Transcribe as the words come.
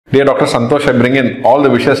Dear Dr. Santhosh, I bring in all the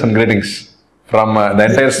wishes and greetings from the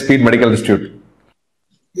entire Speed Medical Institute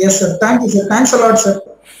Yes, sir. Thank you, sir. Thanks a lot, sir.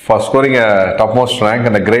 for scoring a topmost rank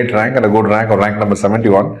and a great rank and a good rank, or rank number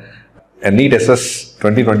 71, a NEET SS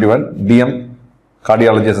 2021 DM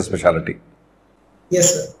Cardiology as a specialty.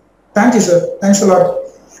 Yes, sir. Thank you, sir. Thanks a lot.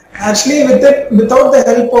 Actually, without the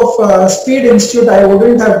help of Speed Institute, I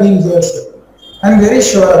wouldn't have been here, sir. I'm very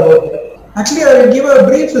sure about it. Actually, I will give a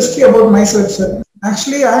brief history about myself, sir.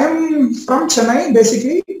 Actually, I am from Chennai,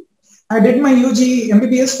 basically. I did my UG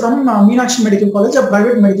MBBS from Meenakshi Medical College, a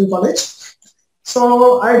private medical college.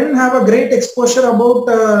 So I didn't have a great exposure about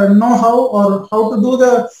know-how or how to do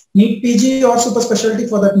the NEET PG or super specialty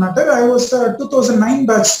for that matter. I was a 2009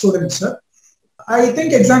 batch student, sir. I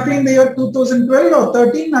think exactly in the year 2012 or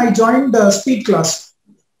 13, I joined the speed class.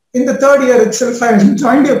 In the third year itself, I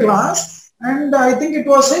joined your class, and I think it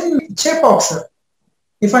was in Chepauk, sir.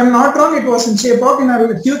 If I'm not wrong, it was in Chepauk in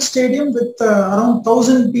a huge stadium with around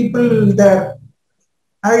 1,000 people there.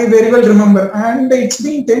 I very well remember. And it's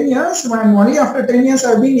been 10 years, and only after 10 years,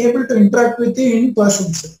 I've been able to interact with you in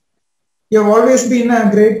person, sir. You have always been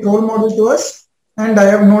a great role model to us, and I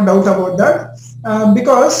have no doubt about that.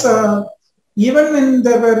 Because even when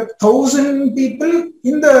there were 1,000 people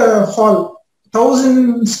in the hall,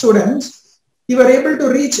 1,000 students, you were able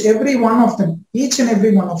to reach every one of them, each and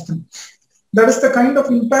every one of them. That is the kind of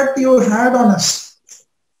impact you had on us.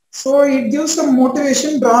 So it gives some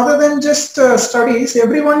motivation rather than just studies.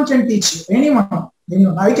 Everyone can teach you, anyone.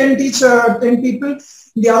 I can teach 10 people,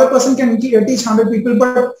 the other person can teach 100 people,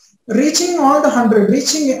 but reaching all the 100,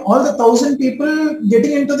 reaching all the 1,000 people,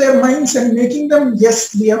 getting into their minds and making them,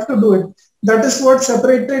 yes, we have to do it. That is what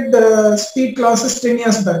separated the speed classes 10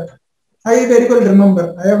 years back. I very well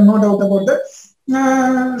remember. I have no doubt about that.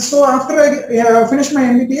 So after I finished my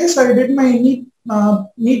MBBS, I did my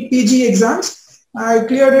NEET PG exams. I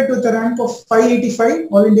cleared it with a rank of 585,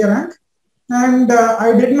 All India rank. And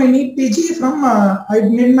I did my NEET PG from, I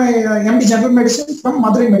did my MD General Medicine from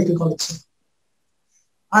Madurai Medical College.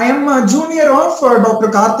 I am a junior of Dr.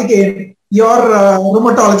 Karthikeyan, your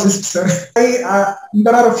rheumatologist, sir.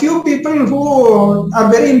 There are a few people who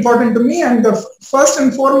are very important to me, and first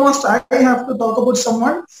and foremost, I have to talk about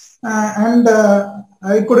someone, and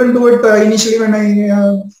I couldn't do it initially when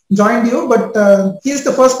I joined you, but he is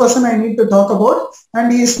the first person I need to talk about,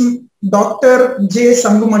 and he is Dr. J.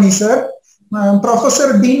 Sangumani, sir,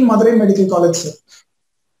 Professor Dean, Madurai Medical College, sir.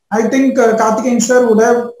 I think Karthikeyan, sir, would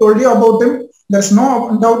have told you about him. There's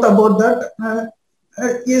no doubt about that.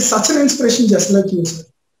 He is such an inspiration, just like you, sir.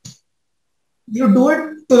 You do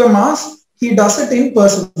it to the mass, he does it in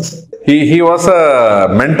person, sir. He was a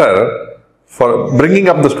mentor for bringing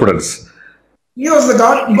up the students. He was the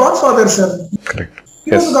godfather, sir. Correct.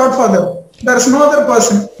 He was godfather. There's no other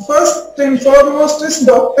person. First and foremost is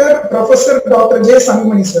Professor Dr. J.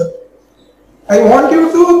 Sangumani, sir. I want you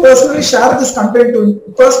to personally share this content to him,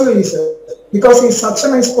 personally, sir, because he's such a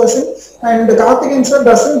nice person, and Karthikeyan, sir,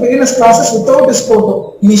 doesn't begin his classes without his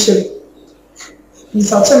photo initially. He's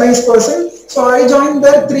such a nice person. So I joined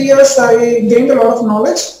there 3 years. I gained a lot of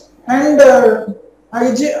knowledge, and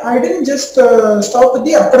I didn't just stop with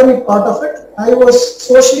the academic part of it. I was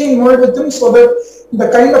socially involved with him, so that the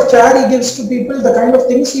kind of care he gives to people, the kind of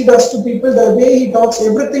things he does to people, the way he talks,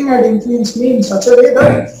 everything had influenced me in such a way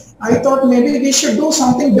that I thought maybe we should do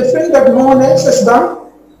something different that no one else has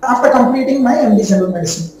done after completing my MD General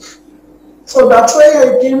Medicine. So that's why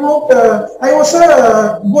I came out. I was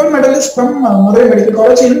a gold medalist from Madurai Medical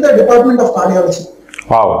College in the Department of Cardiology.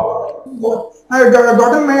 Wow. I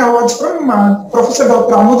gotten my awards from Professor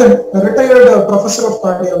Dr. Amudan, a retired professor of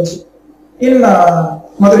cardiology in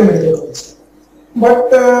Madurai Medical College.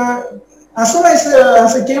 But as soon as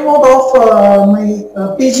I came out of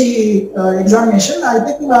my PG examination, I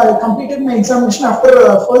think I completed my examination after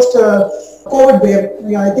first COVID wave.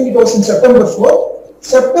 Yeah, I think it was in September 4th.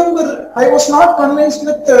 September, I was not convinced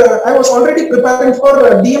with, I was already preparing for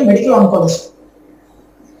DM Medical Oncology.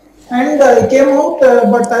 And I came out,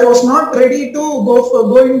 but I was not ready to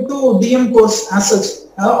go into DM course as such.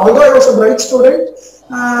 Although I was a bright student,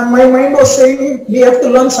 my mind was saying we have to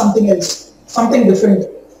learn something else, something different.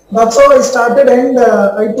 That's how I started, and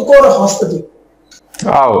I took over a hospital.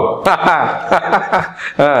 Wow. At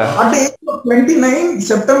the age of 29,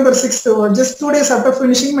 September 6th, just 2 days after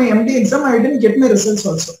finishing my MD exam, I didn't get my results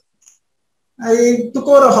also. I took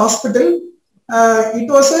over a hospital. It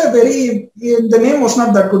was a the name was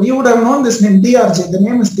not that good. You would have known this name, DRJ. The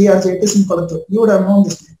name is DRJ. It is in Kolattur. You would have known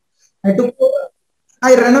this name.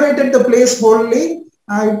 I renovated the place wholly.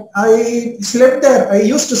 I slept there. I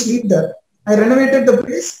used to sleep there. I renovated the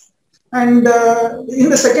place. And in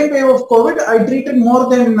the second wave of COVID, I treated more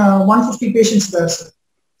than 150 patients there, sir.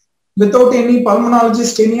 Without any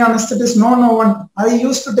pulmonologist, any anesthetist, no one. I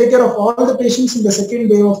used to take care of all the patients in the second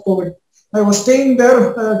wave of COVID. I was staying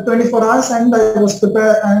there 24 hours and I was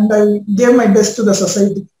prepared and I gave my best to the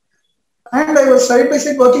society. And I was side by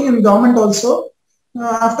side working in government also.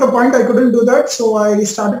 After a point, I couldn't do that, so I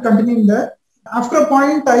started continuing there. After a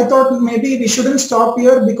point, I thought maybe we shouldn't stop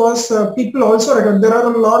here because people also record. There are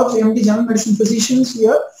a lot of MD general medicine physicians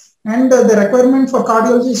here, and the requirement for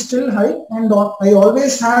cardiology is still high. And I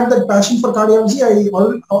always had that passion for cardiology.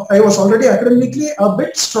 I was already academically a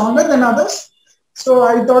bit stronger than others, so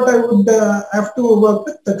I thought I would have to work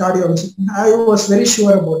with the cardiology. I was very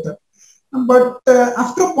sure about that. But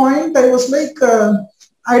after a point, I was like,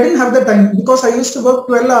 I didn't have the time because I used to work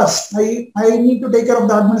 12 hours. I need to take care of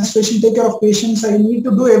the administration, take care of patients. I need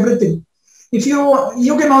to do everything. If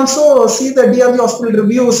you can also see the DRG hospital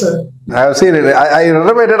review, sir. I have seen it. I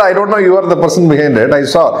renovated. I don't know you are the person behind it. I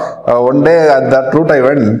saw one day at that route I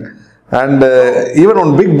went, and even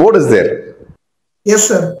one big board is there. Yes,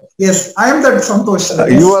 sir. Yes, I am that Santhosh.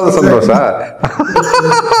 You are the Santhosh,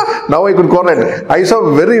 huh? Now I could correct. I saw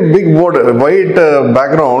a very big board, white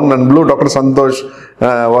background and blue. Dr. Santhosh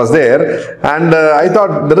was there, and I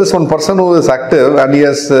thought there is one person who is active and he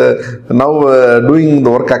is now doing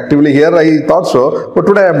the work actively here. I thought so, but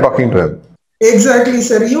today I am talking to him. Exactly,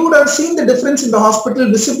 sir. You would have seen the difference in the hospital.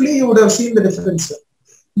 Visibly, you would have seen the difference, sir.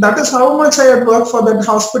 That is how much I had worked for that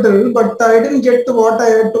hospital, but I didn't get to what I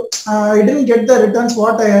had to. I didn't get the returns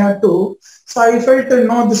what I had to. So I felt,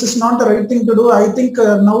 no, this is not the right thing to do. I think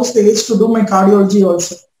now is the age to do my cardiology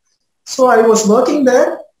also. So I was working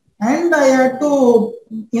there, and I had to,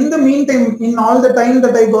 in the meantime, in all the time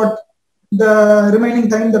that I got, the remaining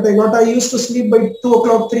time that I got, I used to sleep by 2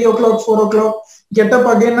 o'clock, 3 o'clock, 4 o'clock, get up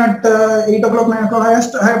again at 8 o'clock, 9 o'clock.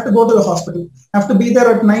 I have to go to the hospital. I have to be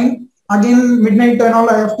there at 9. Again, midnight and all,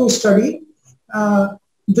 I have to study.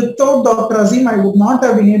 Without Dr. Azim, I would not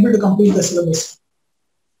have been able to complete the syllabus.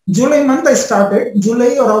 July month I started,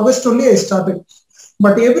 July or August only I started.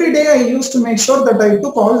 But every day I used to make sure that I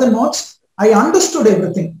took all the notes. I understood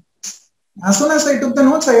everything. As soon as I took the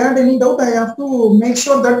notes, I had any doubt, I have to make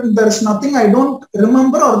sure that there is nothing I don't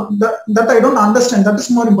remember or that I don't understand. That is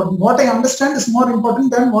more important. What I understand is more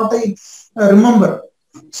important than what I remember.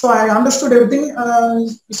 So I understood everything.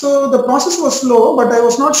 So the process was slow, but I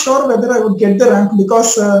was not sure whether I would get the rank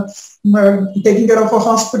because taking care of a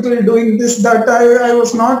hospital, doing this, that, I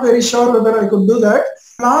was not very sure whether I could do that.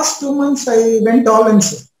 Last 2 months, I went all in.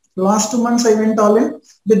 Last 2 months, I went all in.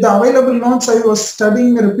 With the available notes, I was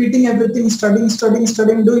studying, repeating everything, studying,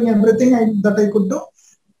 doing everything that I could do.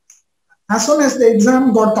 As soon as the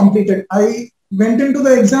exam got completed, I went into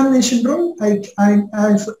the examination room. I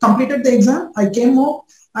completed the exam. I came home.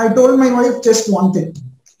 I told my wife just one thing.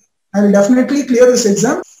 I will definitely clear this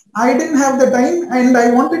exam. I didn't have the time and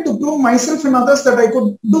I wanted to prove myself and others that I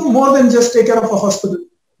could do more than just take care of a hospital.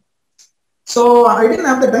 So I didn't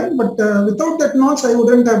have the time, but without that notes, I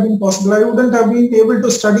wouldn't have been possible. I wouldn't have been able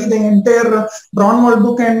to study the entire Brownwall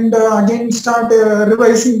book and again start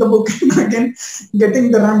revising the book and again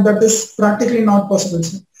getting the rank. That is practically not possible.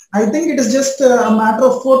 I think it is just a matter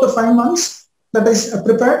of 4 to 5 months that I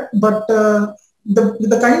prepared, but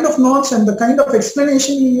the kind of notes and the kind of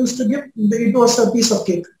explanation he used to give, it was a piece of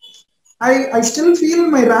cake. I still feel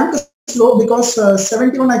my rank is low because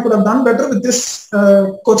 71 I could have done better with this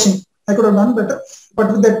coaching. I could have done better,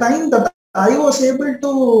 but with the time that I was able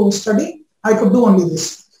to study, I could do only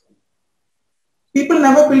this. People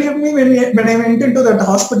never believed me when I went into that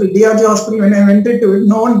hospital, DRG hospital, when I went into it,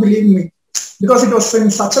 no one believed me because it was in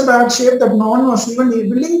such a bad shape that no one was even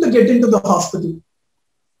willing to get into the hospital.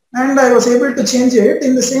 And I was able to change it.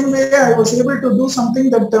 In the same way, I was able to do something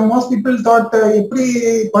that most people thought,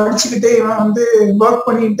 work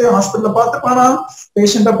பண்ணிட்டு hospital பார்த்துப்பானா,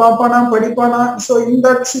 patient பார்ப்பானா, படிப்பானா. So in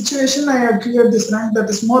that situation, I had cleared this rank. That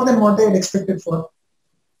is more than what I had expected for.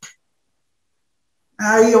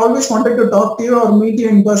 I always wanted to talk to you or meet you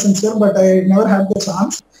in person, sir, but I never had the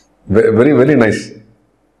chance. Very, very nice.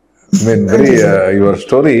 I mean, very your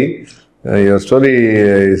story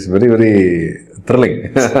is very, very thrilling.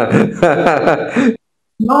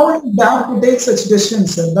 No one dared to take such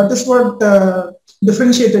decisions, sir. That is what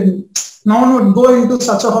differentiated me. No one would go into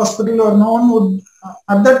such a hospital, or no one would,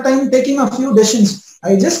 at that time, taking a few decisions.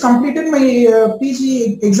 I just completed my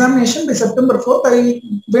PG examination by September 4th. I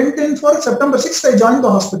went in for September 6th. I joined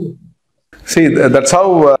the hospital. See, that's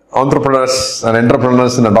how entrepreneurs and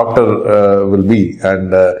entrepreneurs and a doctor will be,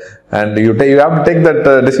 and you have to take that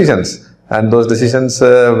decisions, and those decisions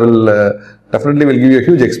will definitely give you a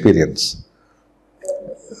huge experience.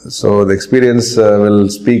 So the experience will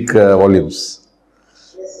speak volumes.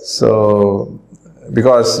 So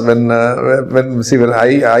because when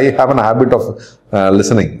I have a habit of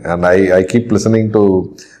listening, and I keep listening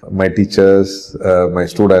to my teachers, my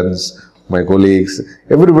students, my colleagues,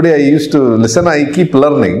 everybody I used to listen, I keep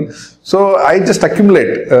learning. So I just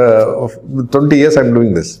accumulate. 20 years I'm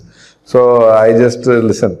doing this. So I just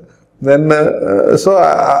listen. Then,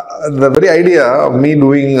 the very idea of me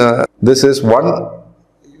doing this is, one,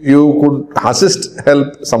 you could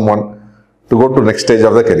help someone to go to next stage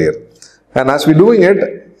of the career. And as we doing it,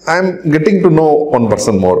 I am getting to know one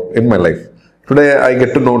person more in my life. Today I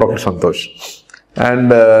get to know Dr. Santhosh.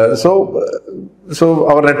 And so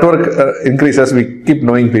our network increases, we keep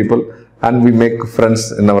knowing people and we make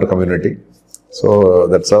friends in our community. So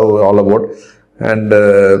that's how all about. And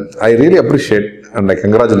I really appreciate and I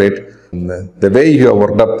congratulate the way you have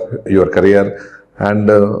worked up your career. And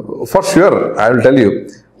for sure, I will tell you,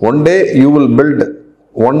 one day you will build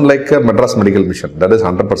one like a Madras Medical Mission. That is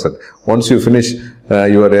 100%. Once you finish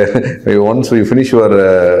your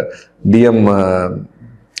DM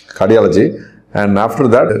Cardiology, and after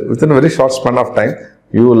that, within a very short span of time,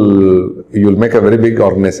 you will make a very big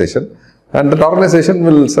organization, and that organization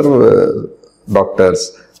will serve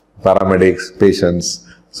doctors, paramedics, patients.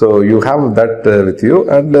 So you have that with you,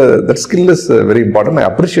 and that skill is very important. I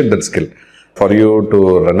appreciate that skill for you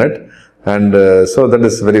to run it, and so that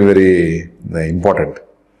is very, very important.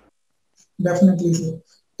 Definitely, sir.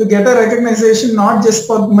 To get a recognition, not just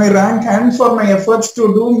for my rank and for my efforts to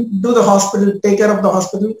do the hospital, take care of the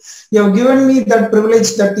hospital. You have given me that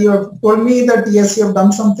privilege, that you have told me that yes, you have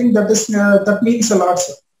done something, that means a lot,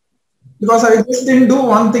 sir. Because I just didn't do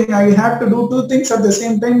one thing. I had to do two things at the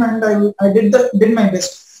same time, and I did my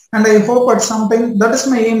best. And I hope at some time, that is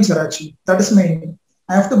my aim, sir, actually. That is my aim.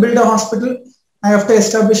 I have to build a hospital. I have to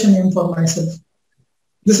establish an aim for myself.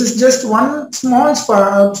 This is just one small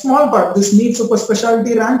part. This NEET super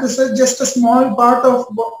specialty rank is just a small part of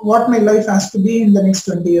what my life has to be in the next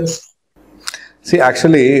 20 years. See,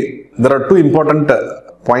 actually, there are two important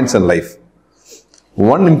points in life.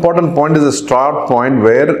 One important point is a start point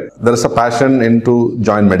where there is a passion into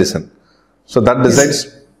join medicine. So that decides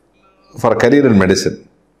for a career in medicine.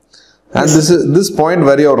 And this point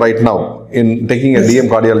where you are right now in taking a DM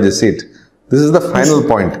cardiology seat. This is the final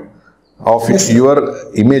point of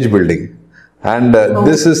your image building, and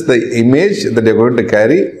this is the image that you're going to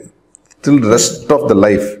carry till the rest of the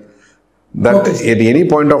life. That at any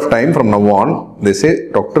point of time from now on, they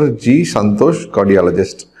say Dr. G. Santhosh,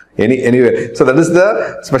 cardiologist. Anywhere. So that is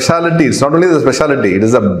the specialty. It's not only the specialty, it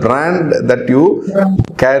is a brand that you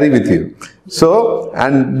carry with you. So,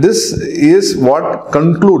 and this is what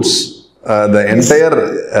concludes the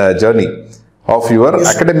entire journey of your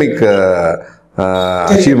academic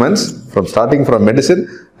achievements, from starting from medicine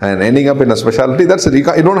and ending up in a specialty. That's it. You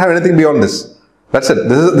don't have anything beyond this. That's it.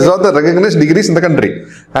 These are the recognized degrees in the country.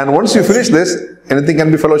 And once you finish this, anything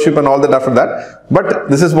can be fellowship and all that after that. But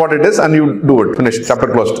this is what it is, and you do it. Finished. Chapter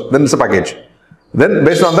closed. Then it's a package. Then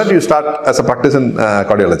based on that, you start as a practice in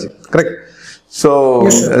cardiology. Correct? So,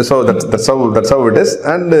 so that's how it is,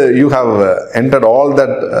 and you have entered all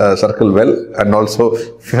that circle well, and also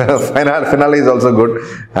finale is also good.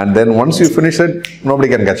 And then once you finish it, nobody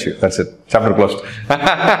can catch you. That's it. Chapter closed.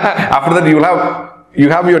 After that, you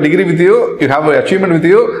have your degree with you, you have your achievement with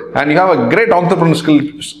you, and you have a great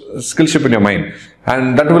entrepreneurial skillship in your mind,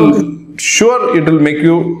 and that will it will make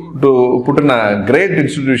you to put in a great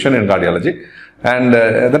institution in cardiology. And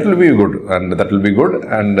that will be good,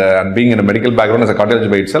 and being in a medical background as a cardiologist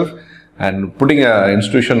by itself, and putting an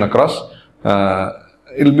institution across,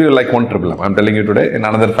 it will be like one triple M. I'm telling you today, in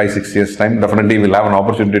another 5-6 years time, definitely we'll have an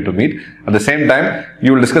opportunity to meet. At the same time,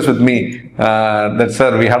 you will discuss with me that,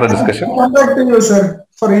 sir, we had a discussion. I'll come back to you, sir.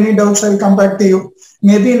 For any doubts, I'll come back to you.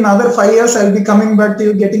 Maybe in another 5 years, I'll be coming back to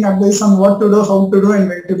you, getting advice on what to do, how to do, and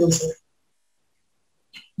when to do, sir.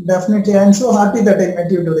 Definitely. I'm so happy that I met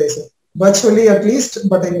you today, sir. Virtually at least,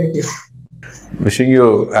 but I met you. Wishing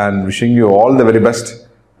you all the very best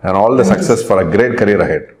and all the success for a great career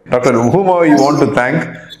ahead. Doctor, whomever you want to thank,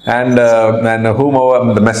 and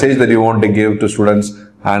whomever the message that you want to give to students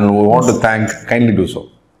and who want to thank, kindly do so.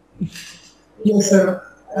 Yes, sir.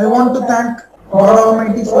 I want to thank God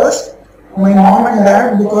Almighty first, my mom and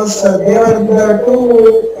dad, because they were the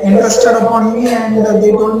two interested upon me, and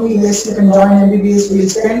they told me, yes, you can join MBBS, we'll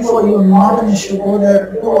spend for you, not an issue, go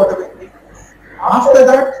there, do whatever. After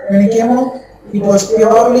that, when I came out, it was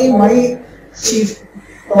purely my chief,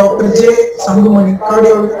 Dr. J. Sangumani,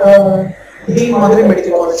 Dean Madurai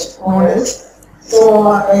Medical College, no one else. So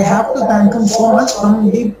I have to thank him so much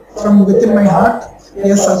from within my heart. He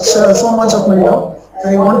has so much of my love.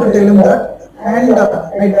 I want to tell him that. And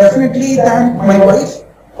I definitely thank my wife,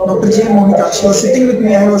 Dr. J. Monica. She was sitting with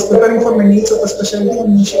me. I was preparing for my NEET super specialty,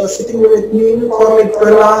 and she was sitting with me for like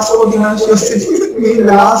 12 hours. 14 hours. She was sitting with me in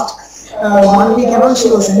the last 1 week. She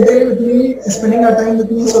was entirely with me, spending her time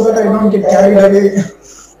with me so that I don't get carried away.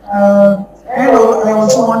 And I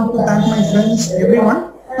also want to thank my friends,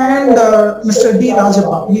 everyone, and Mr. D.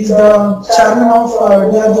 Rajappa. He's the chairman of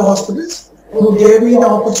DRG Hospitals, who gave me the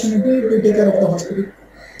opportunity to take care of the hospital.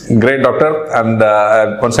 Great, doctor. And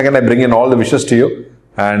once again, I bring in all the wishes to you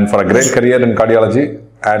and for a great career in cardiology,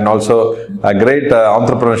 and also a great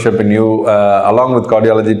entrepreneurship in you along with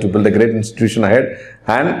cardiology to build a great institution ahead,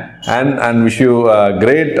 and wish you a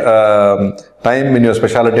great time in your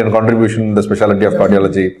specialty and contribution in the specialty of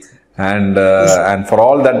cardiology, and for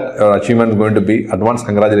all that achievement going to be, advance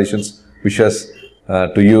congratulations, wishes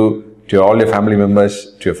to you, to all your family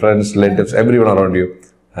members, to your friends, relatives, everyone around you.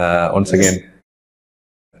 Once again,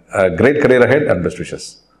 a great career ahead and best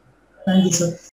wishes. Thank you, sir.